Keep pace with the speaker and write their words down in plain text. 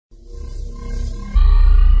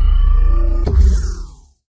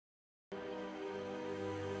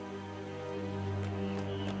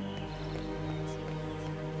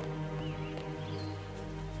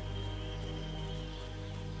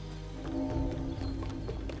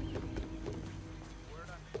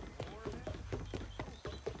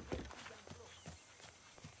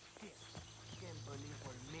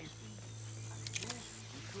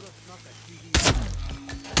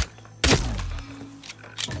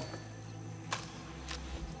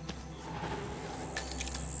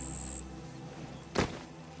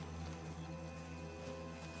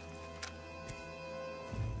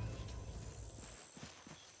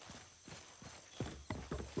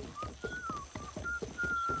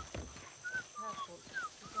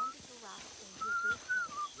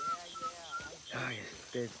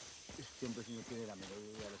Usted siempre si no tiene la menor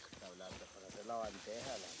idea de lo que está hablando. Para hacer la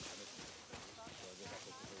bandeja, la mano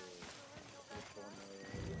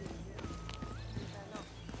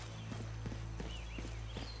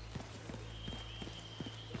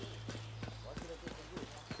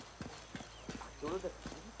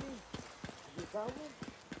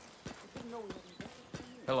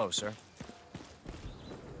Hello, sir.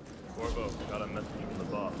 Corvo, got a message from the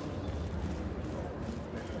boss.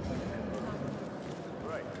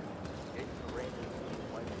 Right.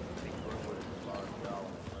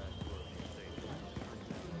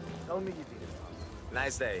 Tell me you didn't.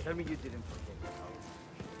 Nice day. Tell me you didn't forget.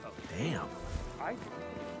 Oh, damn. I did.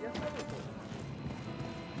 Yes, I did.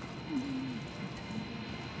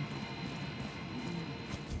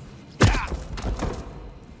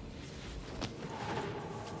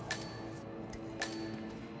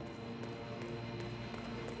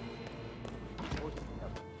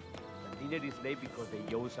 Dinner is late because the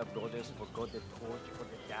Yosa brothers forgot the torch for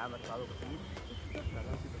the dam at Salo Creek.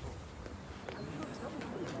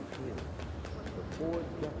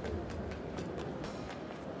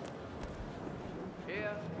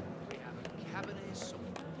 Here we have a Cabernet Sauv.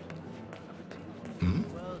 Hmm?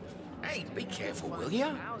 Well, Hey, be careful, will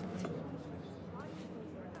ya?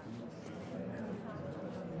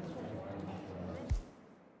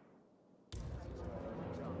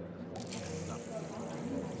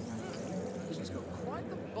 She's got quite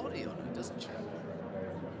the body on her, doesn't she?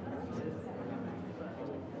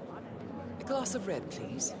 A glass of red,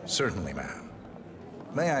 please. Certainly, ma'am.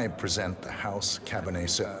 May I present the House Cabernet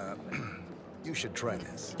Sauv? You should try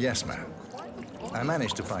this. Yes, ma'am. I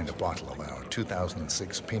managed to find a bottle of our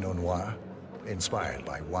 2006 Pinot Noir, inspired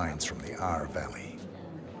by wines from the Our Valley.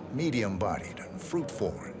 Medium-bodied and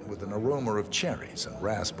fruit-forward, with an aroma of cherries and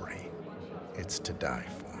raspberry. It's to die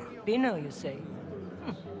for. Pinot, you say?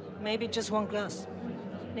 Maybe just one glass.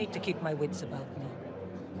 Need to keep my wits about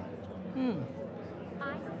me.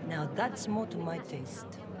 Now that's more to my taste.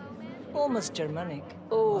 Almost Germanic.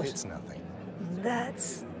 Oh, It's nothing.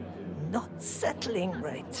 that's not settling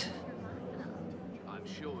right. I'm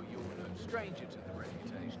sure you're no stranger to the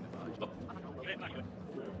reputation of our...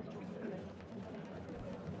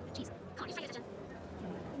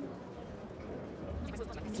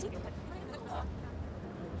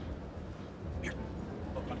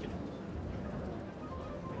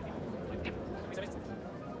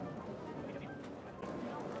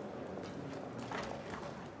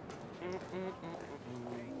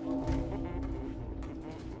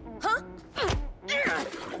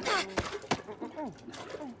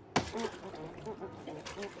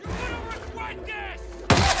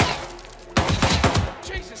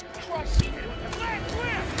 Jesus Christ! Let's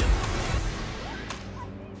win!